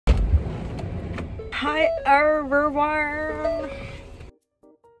Hi everyone.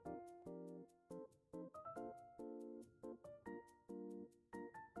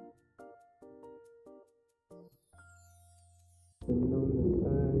 Sitting on the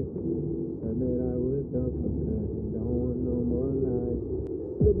side, said that I was done for good. Don't want no more lies.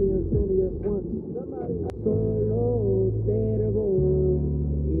 Look me up, Sandy at once. Somebody. Solo, terrible.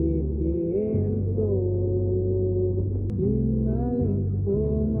 If you ain't so.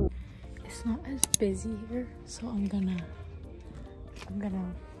 It's not as busy here, so I'm gonna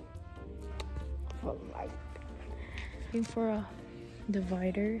looking for a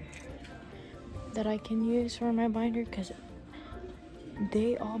divider that I can use for my binder because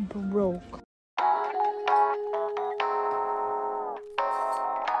they all broke.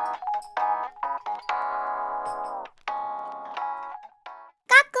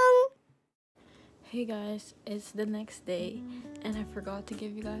 Hey guys, it's the next day and I forgot to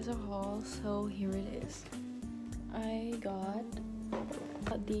give you guys a haul, so here it is. I got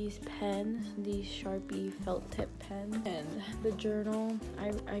these pens, these Sharpie felt tip pens, and the journal.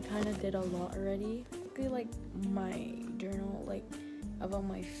 I kind of did a lot already. I like my journal, like about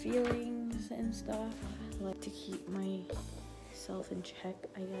my feelings and stuff, like to keep myself in check,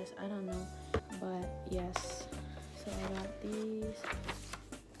 I guess. I don't know, but yes. So I got these.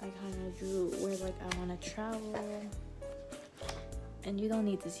 I kind of drew where like I want to travel, and you don't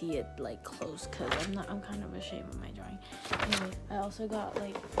need to see it like close because I'm kind of ashamed of my drawing. Anyway, I also got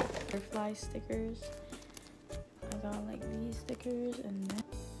like butterfly stickers. I got like these stickers, and then,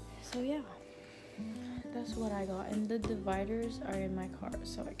 so yeah, that's what I got. And the dividers are in my car,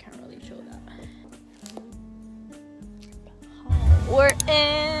 so I can't really show that. We're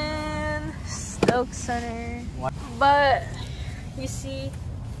in Stoke Center, but you see,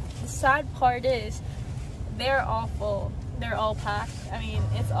 the sad part is they're all full. They're all packed. I mean,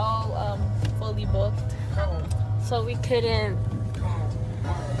 it's all fully booked, so we couldn't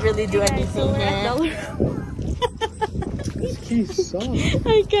really do anything here.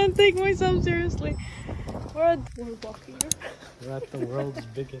 I can't take myself seriously. We're walking. We're at the world's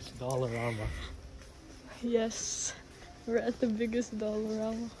biggest Dollarama. Yes, we're at the biggest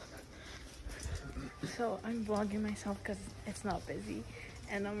Dollarama. So I'm vlogging myself because it's not busy,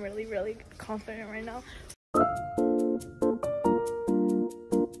 and I'm really confident right now.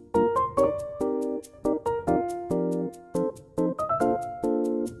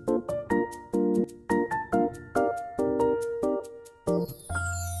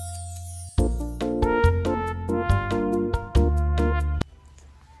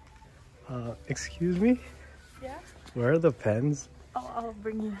 Excuse me? Yeah? Where are the pens? Oh, I'll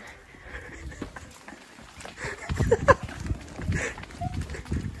bring you.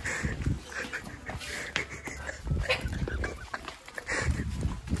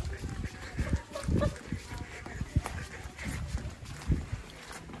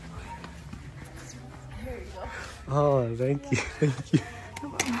 Here you go. Oh, thank you, thank you.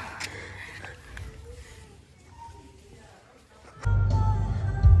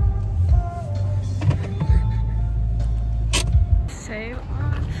 Save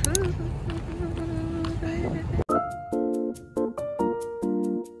on food.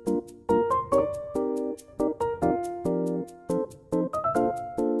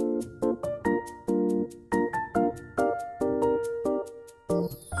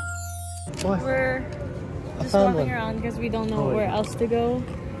 We're just walking around because we don't know where else to go.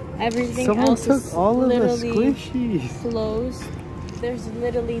 Everything else is literally closed. There's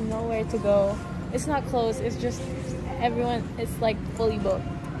literally nowhere to go. It's not closed, it's just everyone, it's like fully booked.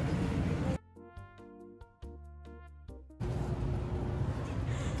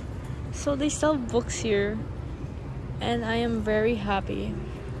 So they sell books here, and I am very happy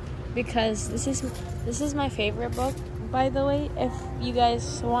because this is my favorite book, by the way. If you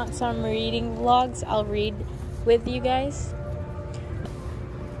guys want some reading vlogs, I'll read with you guys.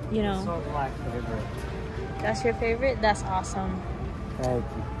 You know. So my favorite. That's your favorite? That's awesome. Thank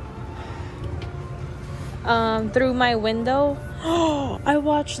you. Through My Window. I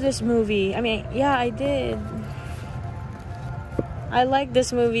watched this movie. I mean, yeah, I did. I like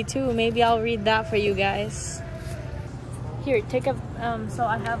this movie too. Maybe I'll read that for you guys. Here, take a so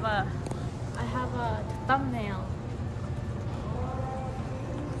I have a thumbnail.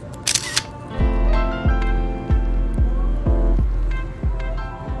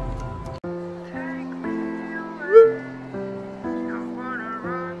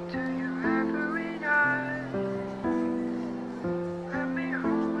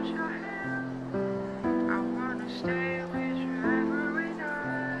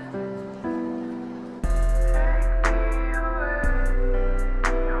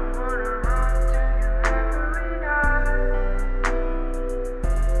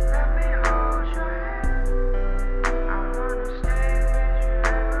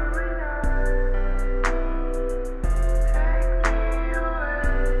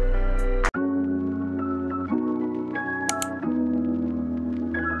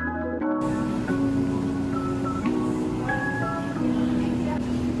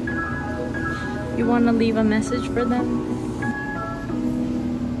 want to leave a message for them?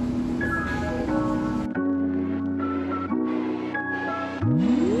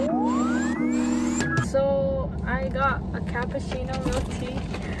 So I got a cappuccino milk tea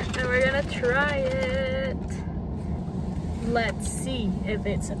and we're gonna try it. Let's see if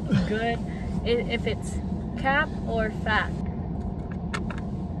it's good, if it's cap or fat.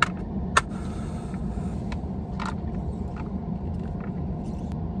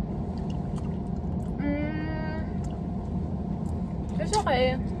 It's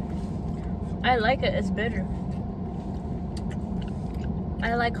okay. I like it. It's bitter.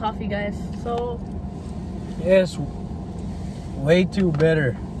 I like coffee, guys. So Yes, way too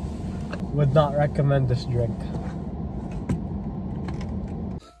bitter. Would not recommend this drink.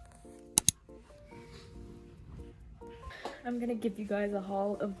 I'm gonna give you guys a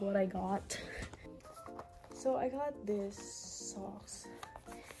haul of what I got. So I got this socks.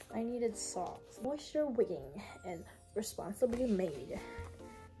 I needed socks. Moisture wigging and responsibly made.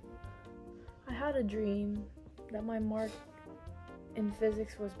 I had a dream that my mark in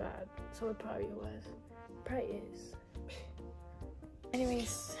physics was bad, so it probably was. Probably is.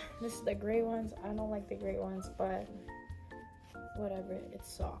 Anyways, this is the gray ones. I don't like the gray ones, but whatever,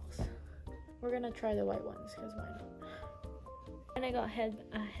 it's socks. We're gonna try the white ones because why not? And I got a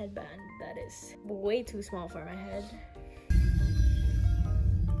headband that is way too small for my head.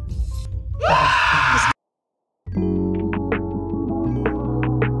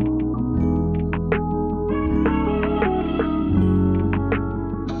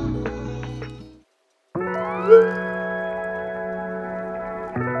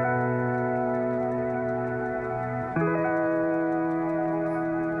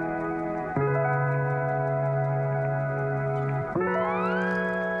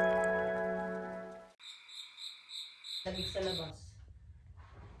 Sabik sa labas.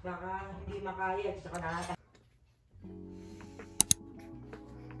 Baka hindi makaya, gusto ko nakaka.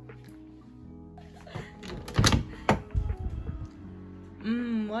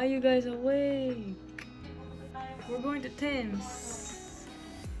 Why are you guys away? We're going to Tim's.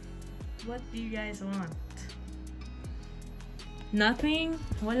 What do you guys want? Nothing?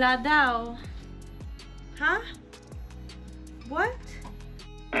 Wala daw. Huh? What?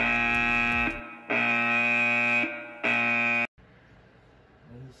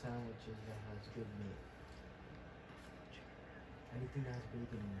 Sandwiches that has good meat. Anything that has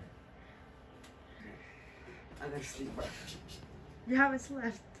bacon in it. I gotta sleep. You haven't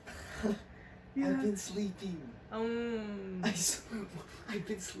slept. I've been sleeping. I've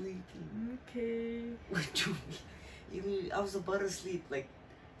been sleeping. Okay. What do you mean? I was about to sleep like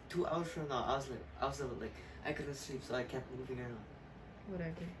 2 hours from now. I was like, I couldn't sleep, so I kept moving around.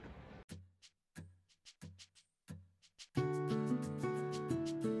 Whatever.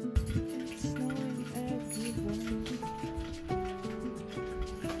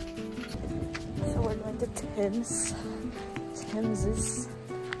 So we're going to Tim's. Tim's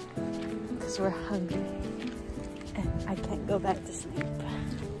because we're hungry and I can't go back to sleep.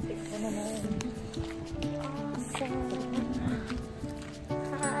 Awesome.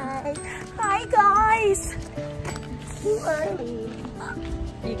 Hi. Hi guys. Too early.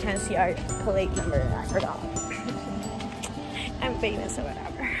 You can't see our plate number. I forgot. I'm famous or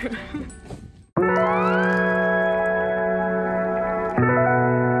whatever.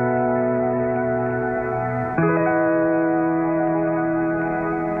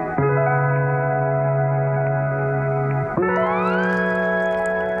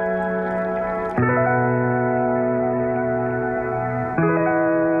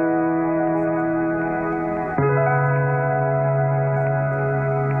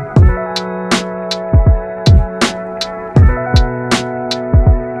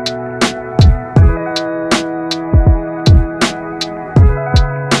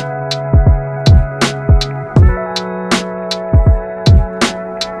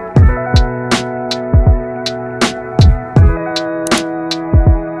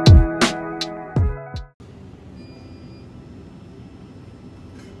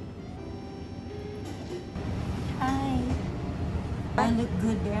 I look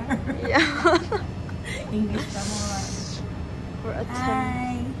good there. Yeah. English naman. We're at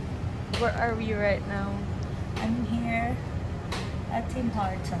Hi. Tim. Where are we right now? I'm here at Tim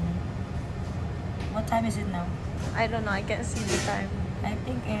Horton. What time is it now? I don't know. I can't see the time. I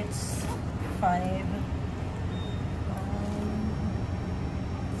think it's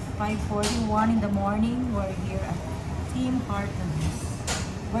 5:41 in the morning. We're here at Tim Hortons.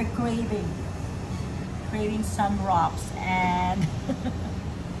 We're craving some rocks and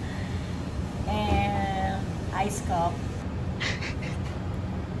and ice cup.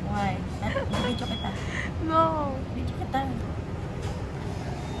 Why? Video kita. No. Video kita.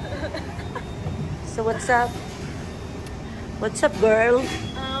 So what's up? What's up, girl?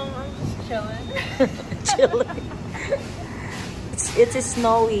 I'm just chilling. Chilling. It's a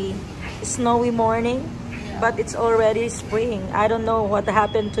snowy morning, but it's already spring. I don't know what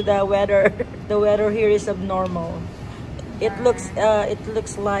happened to the weather. The weather here is abnormal. It looks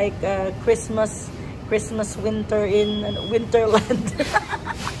like Christmas winter in Winterland.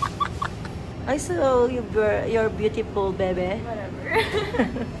 I saw you, you're beautiful, baby. Whatever.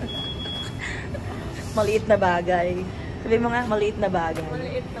 Maliit na bagay. Sabi mo nga, maliit na bagay.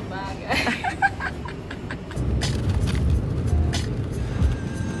 Maliit na bagay.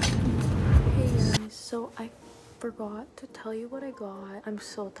 Hey guys, so I forgot to tell you what I got. I'm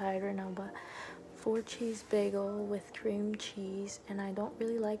so tired right now, but 4 cheese bagel with cream cheese, and I don't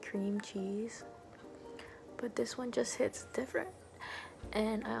really like cream cheese, but this one just hits different.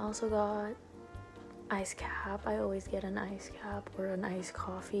 And I also got ice cap. I always get an ice cap or an iced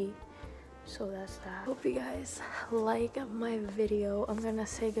coffee, so that's that. Hope you guys like my video. I'm gonna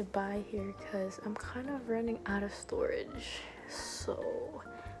say goodbye here because I'm kind of running out of storage, so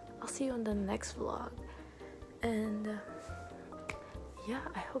I'll see you on the next vlog. And yeah,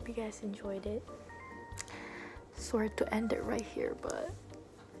 I hope you guys enjoyed it. Sorry to end it right here, but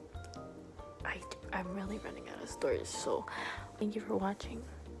I'm really running out of storage, so thank you for watching.